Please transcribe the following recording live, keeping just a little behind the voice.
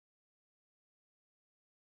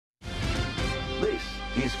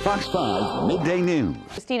is Fox 5 Midday News.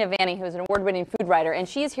 Christina Vanni, who is an award-winning food writer, and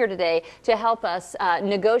she is here today to help us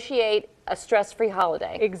negotiate a stress-free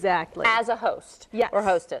holiday. Exactly. As a host. Yes. Or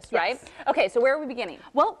hostess, Yes. right? Okay, so where are we beginning?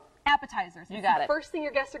 Well, appetizers. You got the it. First thing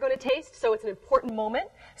your guests are going to taste, so it's an important moment.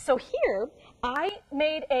 So here, I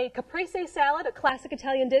made a caprese salad, a classic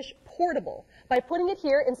Italian dish, portable, by putting it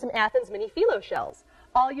here in some Athens mini phyllo shells.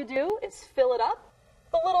 All you do is fill it up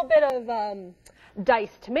with a little bit of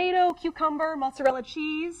diced tomato, cucumber, mozzarella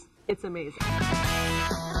cheese. It's amazing.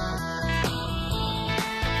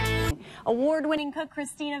 Award-winning cook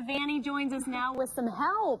Christina Vanni joins us now with some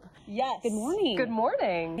help. Yes. Good morning. Good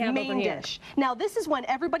morning. Yeah, Main over here. dish. Now this is when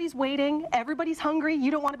everybody's waiting, everybody's hungry,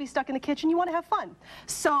 you don't want to be stuck in the kitchen, you want to have fun.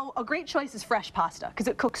 So a great choice is fresh pasta because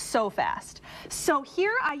it cooks so fast. So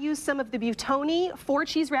here I use some of the Buitoni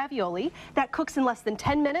 4-cheese ravioli that cooks in less than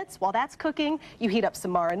 10 minutes. While that's cooking, you heat up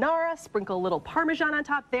some marinara, sprinkle a little Parmesan on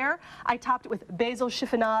top there. I topped it with basil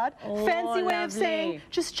chiffonade. Fancy way of saying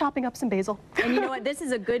just chopping up some basil. And you know what? This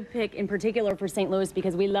is a good pick in particular for St. Louis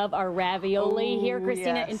because we love our ravioli here.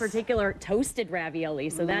 Christina, yes. in particular, toasted ravioli.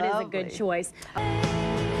 So that is a good Lovely. choice.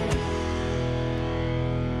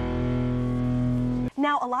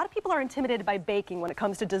 Now, a lot of people are intimidated by baking when it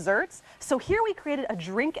comes to desserts, so here we created a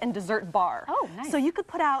drink and dessert bar. Oh, nice. So you could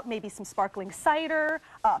put out maybe some sparkling cider,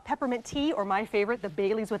 peppermint tea, or my favorite, the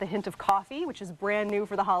Bailey's with a hint of coffee, which is brand new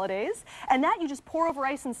for the holidays. And that you just pour over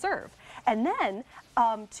ice and serve. And then,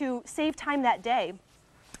 to save time that day,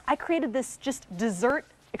 I created this just dessert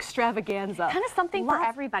extravaganza. Kind of something for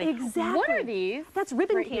everybody. Exactly. What are these? That's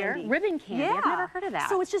ribbon right candy. Here? Ribbon candy. Yeah. I've never heard of that.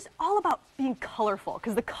 So it's just all about being colorful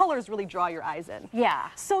because the colors really draw your eyes in. Yeah.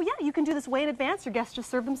 So yeah, you can do this way in advance. Your guests just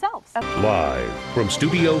serve themselves. Live from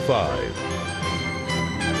Studio 5,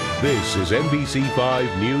 this is NBC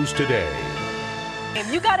 5 News Today.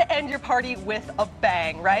 You got to end your party with a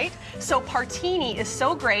bang, right? So Partini is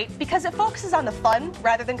so great because it focuses on the fun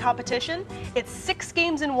rather than competition. It's 6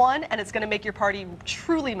 games in one, and it's going to make your party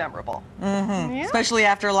truly memorable. Yeah. Especially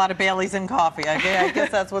after a lot of Baileys and coffee. I guess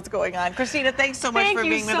that's what's going on. Christina, thanks so much for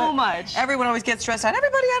being with us. Thank you so much. Everyone always gets stressed out.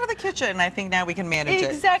 Everybody out of the kitchen. I think now we can manage it.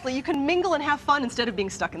 Exactly. You can mingle and have fun instead of being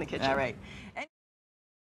stuck in the kitchen. All right.